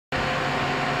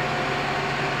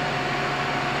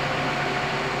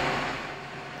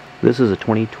This is a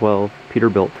 2012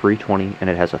 Peterbilt 320 and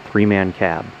it has a 3-man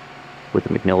cab with a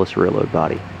McNeilus REL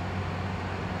body.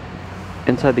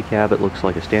 Inside the cab it looks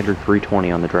like a standard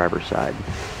 320 on the driver's side.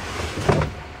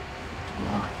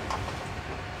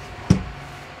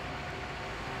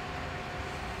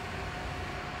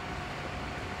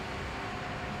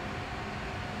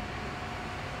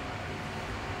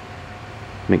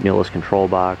 McNeilus control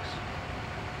box,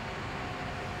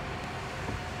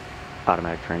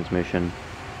 automatic transmission,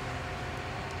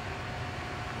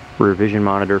 rear vision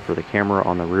monitor for the camera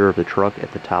on the rear of the truck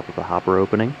at the top of the hopper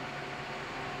opening,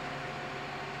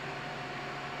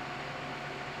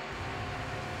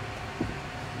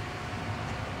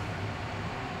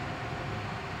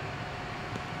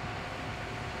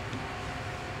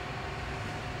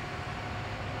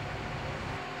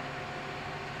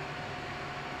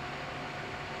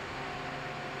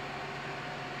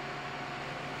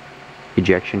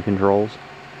 ejection controls,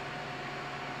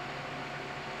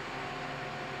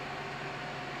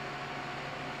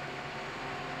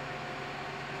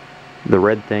 the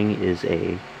red thing is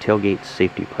a tailgate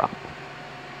safety prop.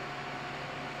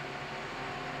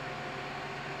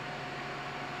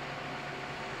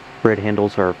 Red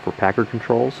handles are for Packer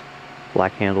controls,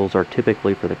 black handles are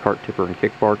typically for the cart tipper and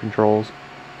kick bar controls,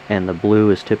 and the blue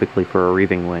is typically for a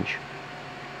reeving winch.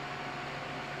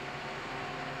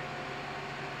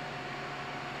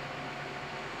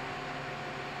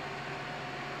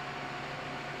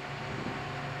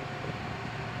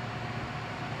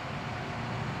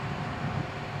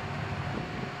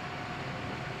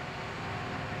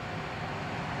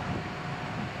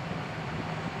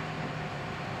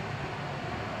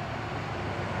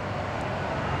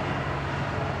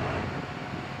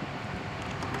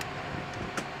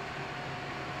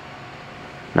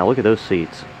 Now look at those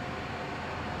seats.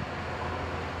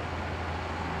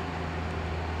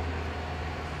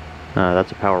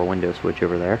 That's a power window switch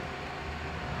over there.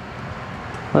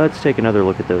 Let's take another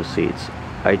look at those seats.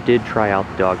 I did try out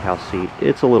the doghouse seat.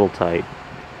 It's a little tight,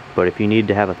 but if you need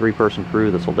to have a 3-person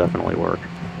crew, this will definitely work.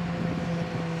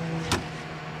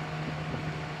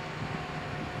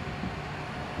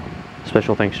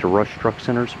 Special thanks to Rush Truck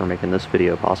Centers for making this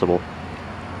video possible.